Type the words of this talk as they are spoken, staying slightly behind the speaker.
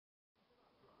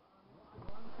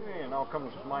Okay, now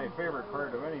comes my favorite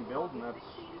part of any build, and that's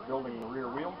building the rear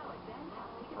wheel,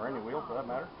 or any wheel for that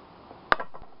matter.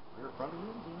 Rear, front,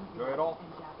 enjoy it all.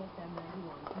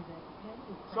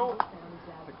 So,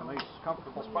 pick a nice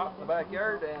comfortable spot in the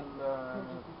backyard and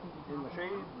in the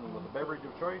shade and with a beverage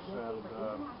of choice and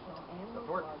set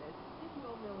to work.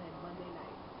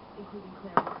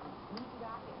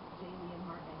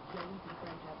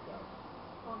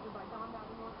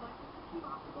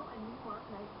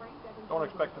 Don't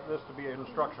expect this to be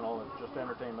instructional, it's just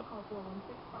entertainment.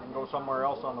 You can go somewhere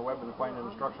else on the web and find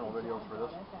instructional videos for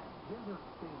this. There's a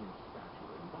famous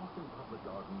statue in Boston Public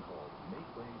Garden called Make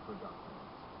Way Productions,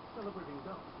 celebrating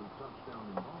Ducks who touched down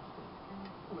in Boston.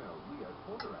 Well, we at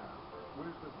Porter asked,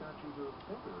 where's the statues of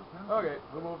Porter passengers? Okay,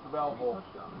 who moved the valve hole?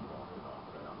 Touchdown in Boston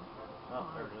often.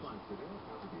 Oh, there it is. Today,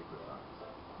 to be precise.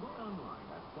 Look online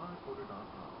at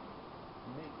flyporter.com.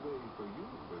 Make way for you,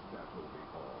 the statue will be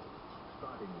called,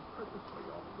 starting purposely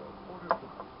off the Porter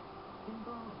Flight. In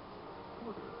bronze,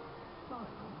 Porter,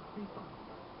 flying defunct.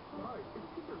 Hi, it's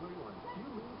Peter Leyland. Do you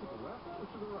lean to the left or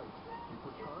to the right? You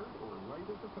push hard or light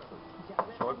as a feather?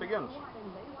 So it begins.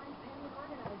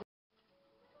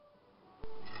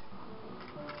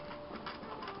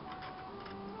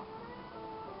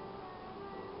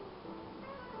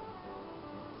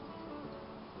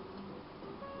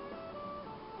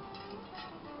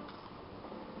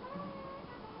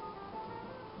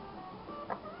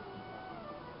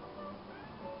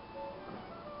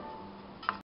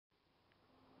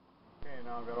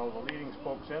 Now I've got all the leading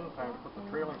spokes in, time to put the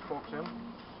trailing spokes in.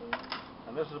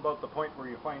 And this is about the point where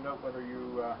you find out whether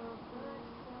you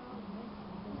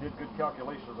did good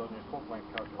calculations on your spoke length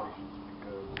calculations,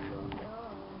 because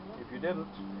if you didn't,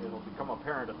 it'll become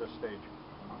apparent at this stage.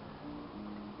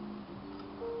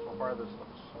 So far this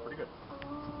looks pretty good.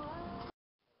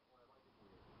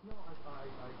 No, I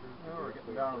agree. Well, we're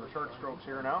getting down to the short strokes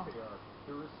here now.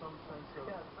 There is some sense of...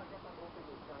 Yeah, I guess I'm hoping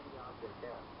the shiny object,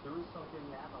 yeah. There is something...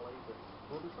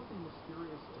 Well, there's something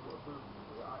mysterious.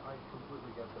 I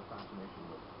completely get the fascination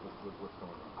with what's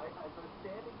going on. I've been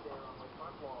standing there on my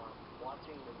front lawn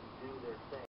watching them do their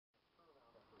thing.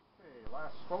 Okay,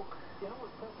 last spoke. So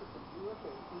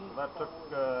that took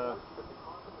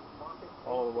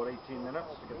all of about 18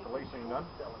 minutes to get the lacing done.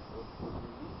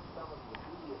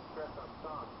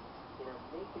 In a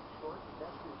naked short,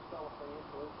 investors sell a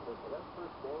financial instrument without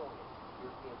first borrowing it.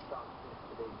 European stocks finished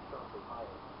today sharply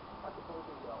higher. At the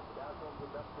closing bell, the Dow Jones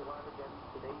Industrial Average ended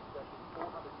today's session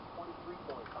 423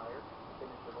 points higher and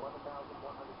finished at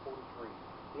 11,143.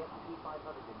 The S&P 500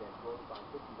 index rose by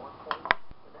 51 points.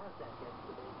 The Nasdaq ends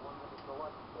today 111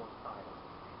 points higher.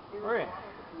 Okay.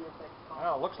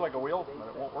 Well, it looks like a wheel, but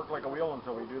it won't work like a wheel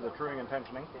until we do the truing and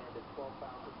tensioning. So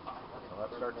that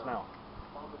starts now.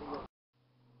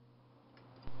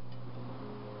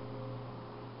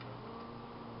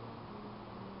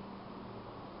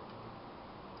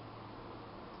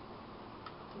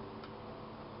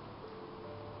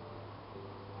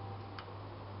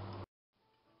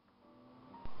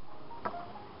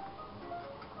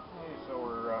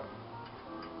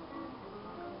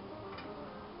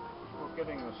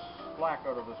 Getting the slack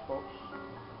out of the spokes,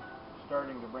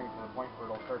 starting to bring to the point where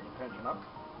it'll start to tension up.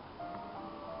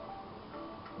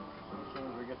 So as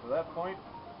soon as we get to that point,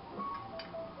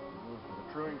 move to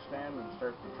the truing stand and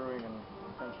start the truing and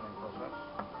tensioning process.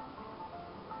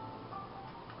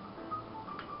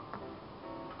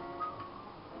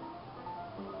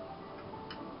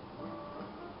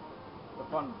 The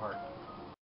fun part.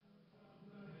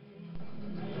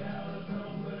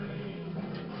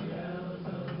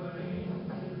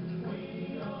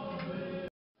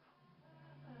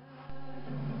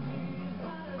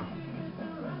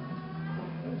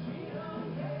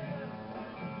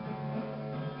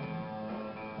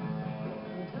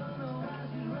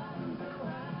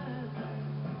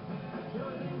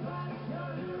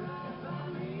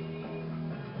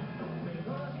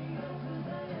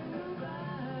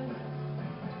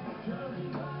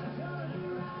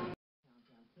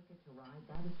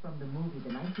 That is from the movie,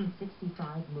 the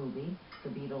 1965 movie the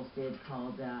Beatles did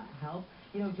called Help.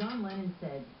 You know, John Lennon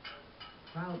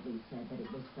proudly said that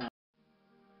it was...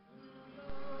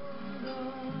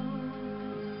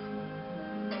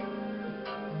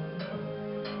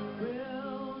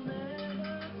 will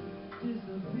never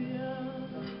disappear.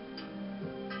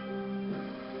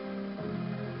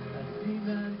 I've seen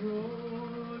that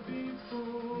road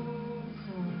before.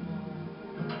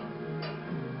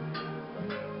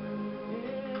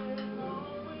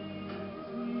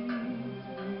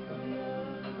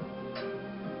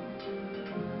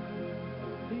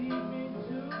 Lead me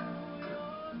to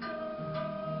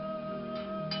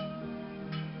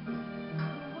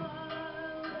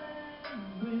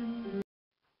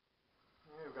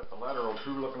lateral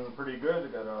true looking pretty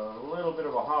good. Got a little bit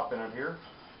of a hop in it here,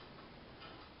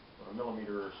 about 1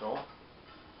 millimeter or so.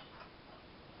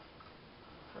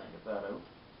 Try and get that out.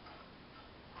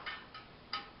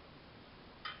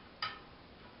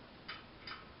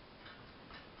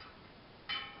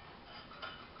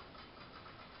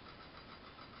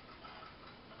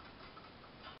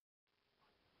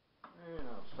 And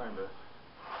now it's time to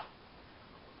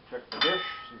check the dish,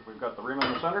 see if we've got the rim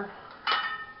in the center.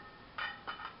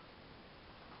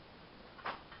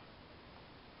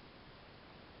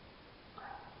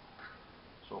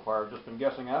 So far I've just been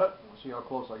guessing at it. We'll see how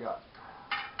close I got.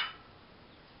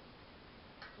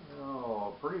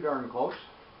 Oh, pretty darn close.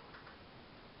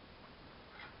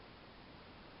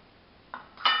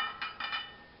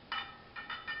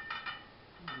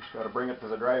 Just got to bring it to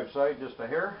the drive side just a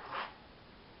hair.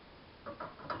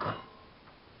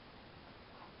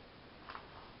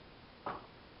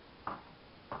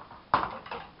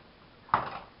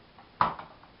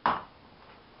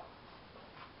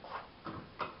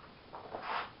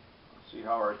 See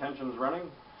how our tension's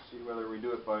running. See whether we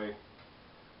do it by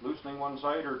loosening one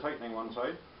side or tightening one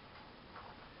side.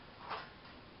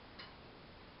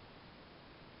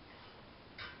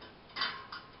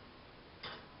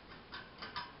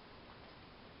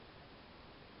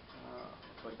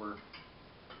 Looks like we're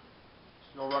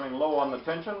still running low on the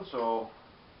tension, so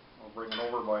I'll bring it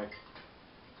over by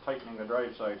tightening the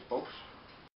drive side spokes.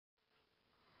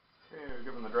 Okay, we're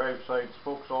giving the drive side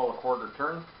spokes all a quarter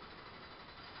turn.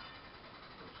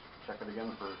 Check it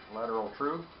again for lateral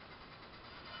true.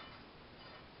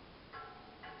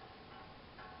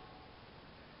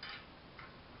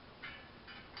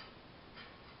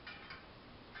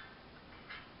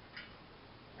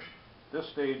 This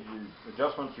stage, the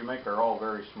adjustments you make are all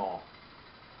very small.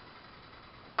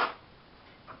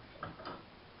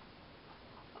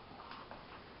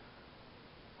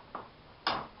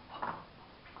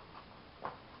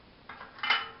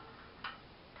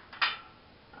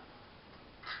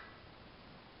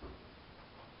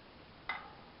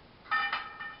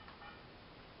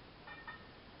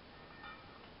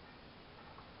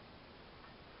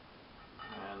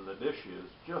 And the dish is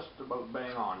just about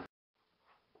bang on.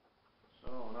 So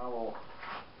now we'll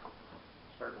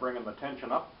start bringing the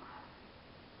tension up.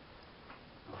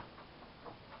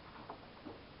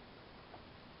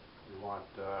 We want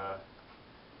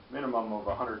minimum of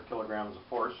 100 kilograms of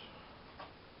force,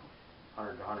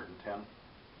 100 to 110.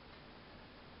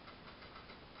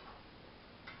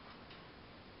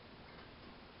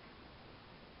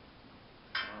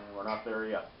 And we're not there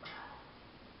yet.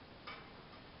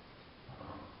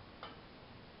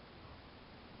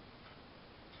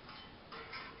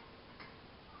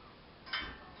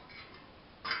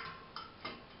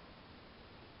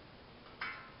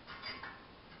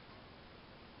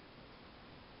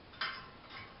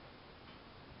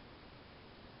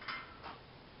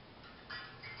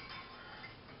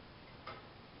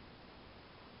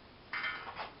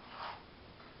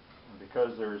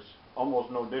 Because there's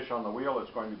almost no dish on the wheel, it's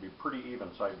going to be pretty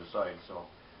even side to side. So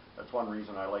that's one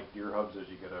reason I like Deere hubs, is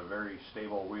you get a very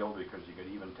stable wheel because you get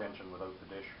even tension without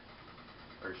the dish.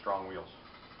 Very strong wheels.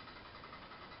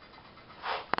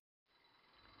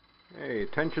 Okay,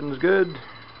 tension's good.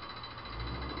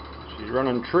 She's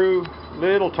running true.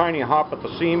 Little tiny hop at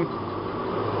the seam.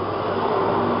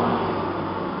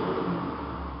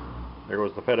 There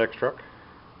goes the FedEx truck.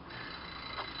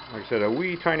 Like I said, a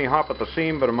wee tiny hop at the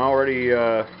seam, but I'm already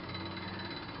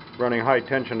running high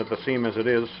tension at the seam as it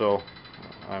is, so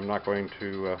I'm not going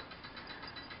to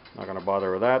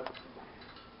bother with that.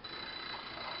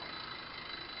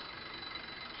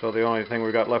 So the only thing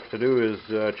we've got left to do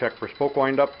is check for spoke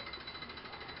wind up,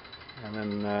 and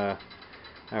then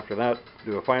after that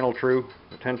do a final true.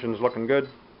 The tension's looking good,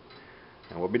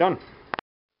 and we'll be done.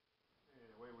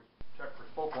 The way we check for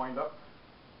spoke wind up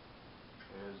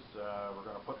is we're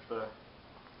going to put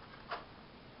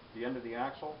the end of the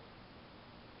axle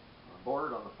on a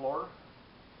board on the floor,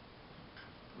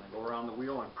 and then go around the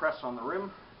wheel and press on the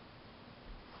rim.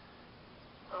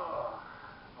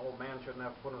 An old man shouldn't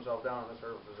have to put himself down in this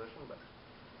sort of position, but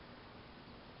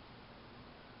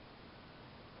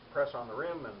press on the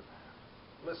rim and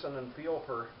listen and feel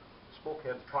for spoke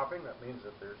heads popping. That means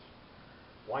that there's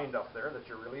wind up there that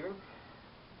you're relieving.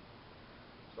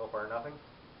 So far nothing.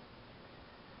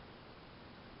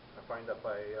 I find that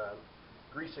by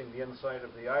greasing the inside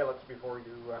of the eyelets before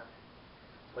you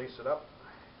lace it up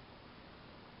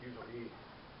usually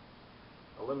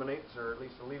eliminates, or at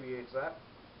least alleviates, that.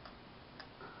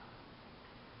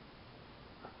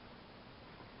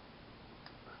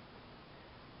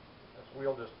 This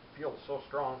wheel just feels so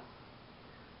strong.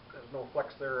 There's no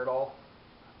flex there at all.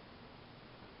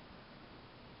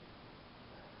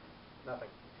 nothing.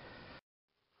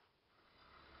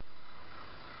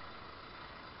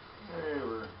 Okay,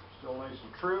 we're still nice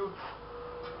and true.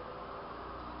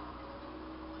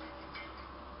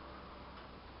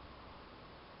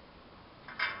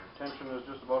 Our tension is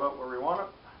just about up where we want it.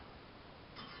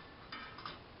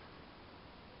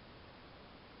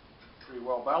 Pretty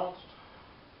well balanced.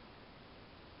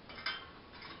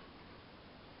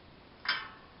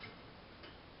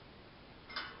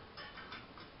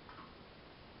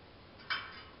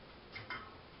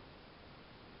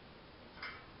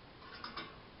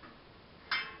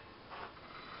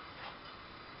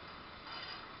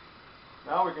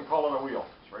 Now we can call it a wheel.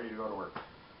 It's ready to go to work.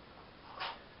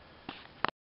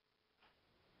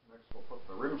 Next we'll put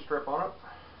the rim strip on it.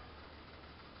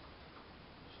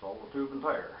 Install the tube and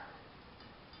tire.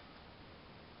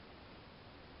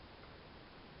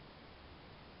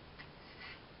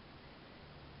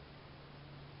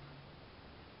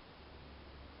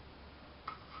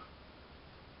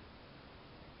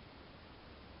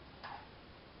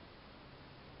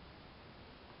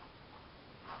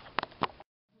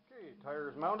 Tire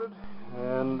is mounted,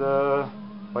 and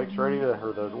bike's ready to,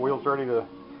 or the wheel's ready to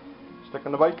stick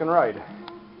in the bike and ride.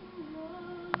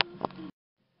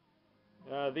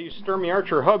 These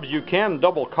Sturmey-Archer hubs, you can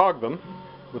double cog them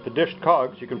with the dished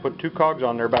cogs. You can put 2 cogs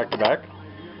on there back to back,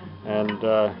 and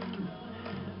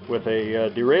with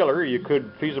a derailleur you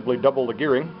could feasibly double the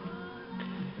gearing.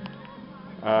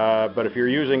 But if you're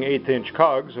using 1/8"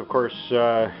 cogs, of course,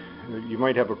 you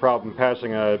might have a problem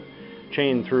passing a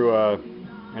chain through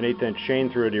an 1/8" chain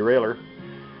through a derailleur.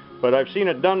 But I've seen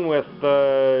it done with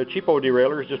cheapo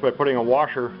derailleurs just by putting a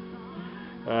washer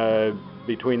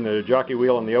between the jockey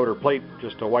wheel and the outer plate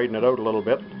just to widen it out a little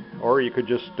bit. Or you could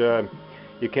just,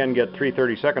 you can get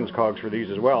 3/32 cogs for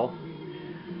these as well.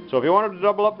 So if you wanted to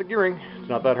double up the gearing, it's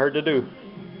not that hard to do.